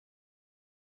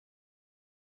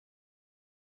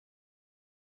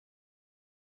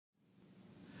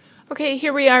Okay,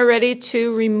 here we are ready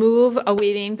to remove a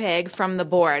weaving peg from the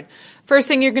board. First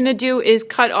thing you're going to do is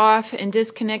cut off and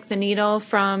disconnect the needle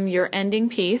from your ending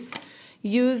piece.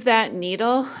 Use that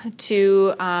needle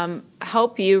to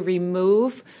help you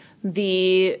remove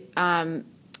the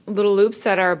little loops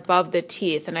that are above the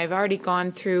teeth. And I've already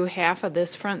gone through half of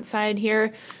this front side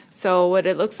here. So what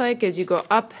it looks like is you go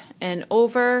up and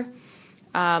over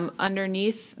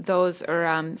underneath those,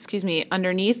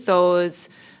 underneath those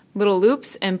little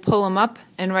loops and pull them up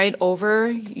and right over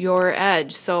your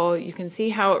edge. So you can see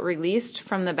how it released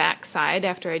from the back side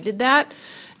after I did that.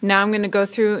 Now I'm going to go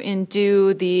through and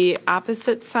do the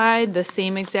opposite side the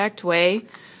same exact way.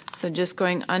 So just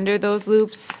going under those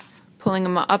loops, pulling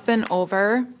them up and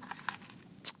over.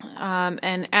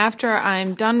 And after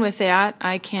I'm done with that,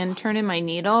 I can turn in my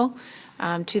needle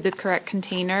to the correct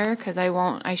container because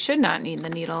I should not need the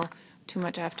needle too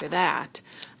much after that.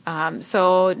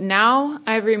 So now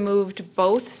I've removed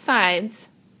both sides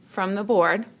from the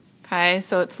board, okay,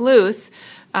 so it's loose.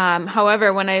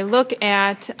 However, when I look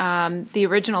at the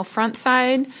original front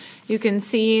side, you can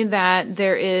see that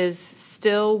there is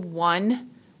still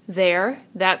one there.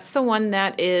 That's the one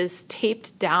that is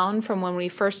taped down from when we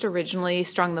first originally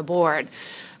strung the board.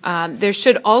 There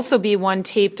should also be one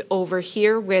taped over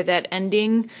here where that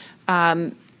ending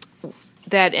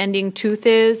tooth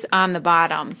is on the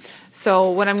bottom. So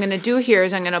what I'm going to do here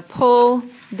is I'm going to pull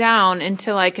down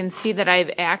until I can see that I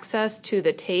have access to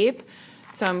the tape.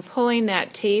 So I'm pulling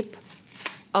that tape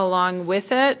along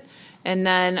with it, and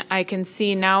then I can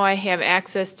see now I have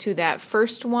access to that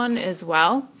first one as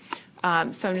well.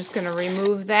 So I'm just going to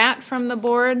remove that from the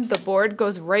board. The board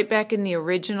goes right back in the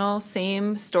original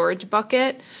same storage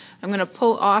bucket. I'm going to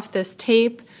pull off this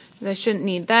tape because I shouldn't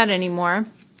need that anymore.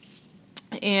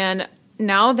 And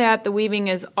now that the weaving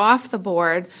is off the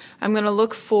board, I'm going to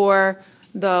look for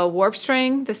the warp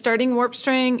string, the starting warp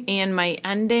string, and my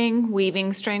ending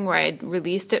weaving string where I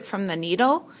released it from the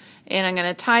needle. And I'm going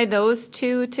to tie those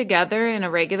two together in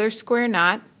a regular square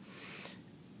knot.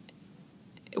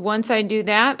 Once I do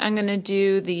that, I'm going to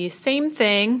do the same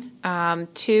thing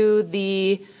to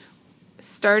the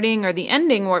starting or the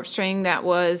ending warp string that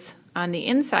was on the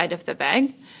inside of the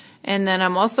bag. And then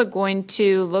I'm also going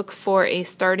to look for a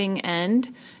starting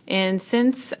end. And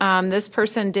since this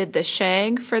person did the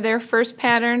shag for their first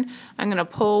pattern, I'm going to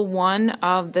pull one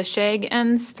of the shag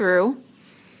ends through.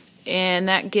 And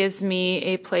that gives me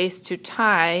a place to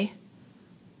tie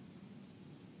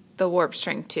the warp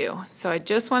string to. So I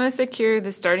just want to secure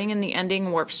the starting and the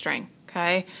ending warp string.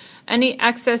 Okay. Any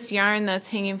excess yarn that's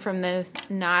hanging from the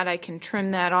knot, I can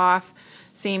trim that off.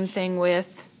 Same thing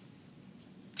with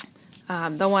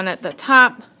the one at the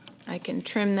top. I can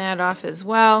trim that off as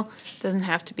well. Doesn't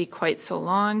have to be quite so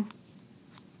long.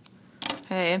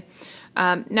 Okay.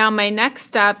 Now my next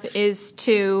step is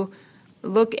to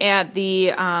look at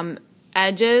the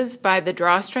edges by the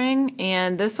drawstring,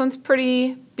 and this one's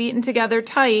pretty beaten together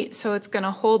tight, so it's going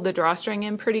to hold the drawstring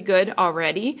in pretty good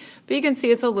already, but you can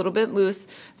see it's a little bit loose.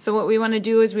 So what we want to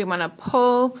do is we want to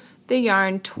pull the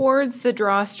yarn towards the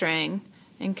drawstring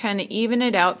and kind of even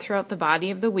it out throughout the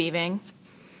body of the weaving,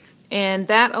 and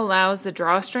that allows the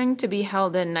drawstring to be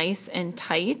held in nice and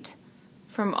tight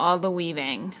from all the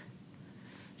weaving.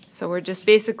 So we're just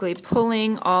basically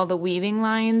pulling all the weaving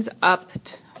lines up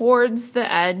towards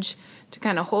the edge to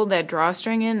kind of hold that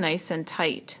drawstring in nice and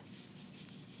tight.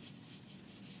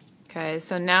 Okay,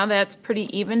 so now that's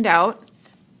pretty evened out.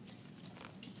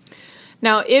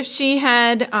 Now if she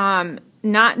had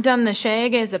not done the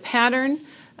shag as a pattern,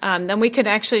 then we could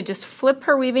actually just flip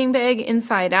her weaving bag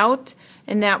inside out,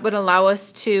 and that would allow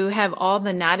us to have all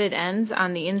the knotted ends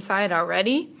on the inside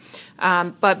already.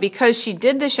 But because she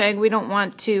did the shag, we don't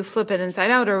want to flip it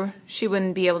inside out or she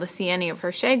wouldn't be able to see any of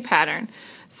her shag pattern.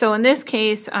 So in this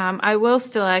case, I will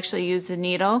still actually use the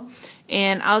needle,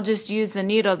 and I'll just use the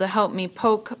needle to help me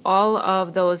poke all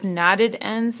of those knotted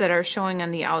ends that are showing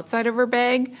on the outside of her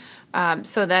bag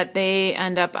so that they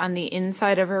end up on the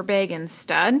inside of her bag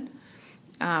instead,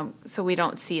 so we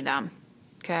don't see them.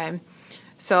 Okay.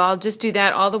 So I'll just do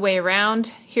that all the way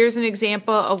around. Here's an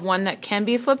example of one that can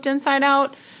be flipped inside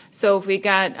out. So if we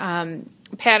got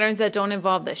patterns that don't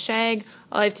involve the shag,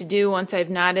 all I have to do once I've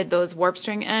knotted those warp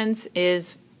string ends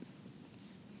is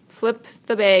flip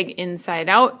the bag inside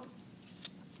out.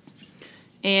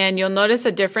 And you'll notice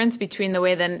a difference between the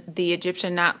way that the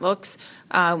Egyptian knot looks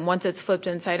once it's flipped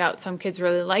inside out. Some kids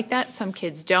really like that, some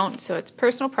kids don't, so it's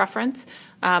personal preference.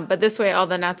 But this way all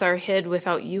the knots are hid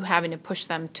without you having to push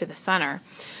them to the center.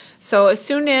 So as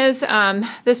soon as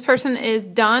this person is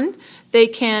done, they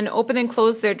can open and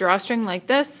close their drawstring like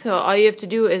this. So all you have to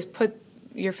do is put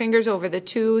your fingers over the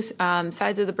two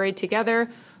sides of the braid together,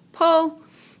 pull,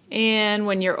 and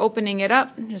when you're opening it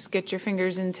up, just get your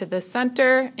fingers into the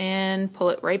center and pull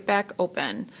it right back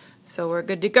open. So we're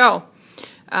good to go.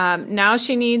 Now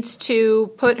she needs to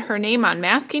put her name on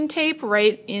masking tape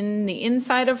right in the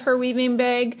inside of her weaving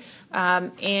bag,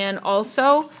 and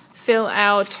also fill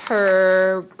out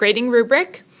her grading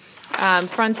rubric,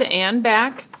 front and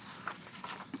back.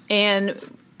 And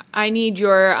I need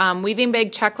your weaving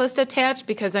bag checklist attached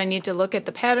because I need to look at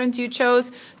the patterns you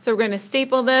chose. So we're going to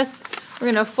staple this.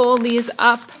 We're going to fold these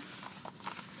up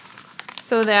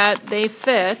so that they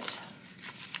fit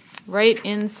right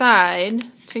inside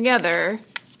together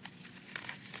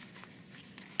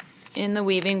in the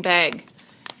weaving bag.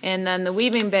 And then the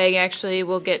weaving bag actually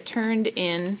will get turned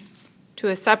in to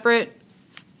a separate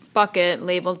bucket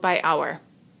labeled by hour.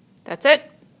 That's it.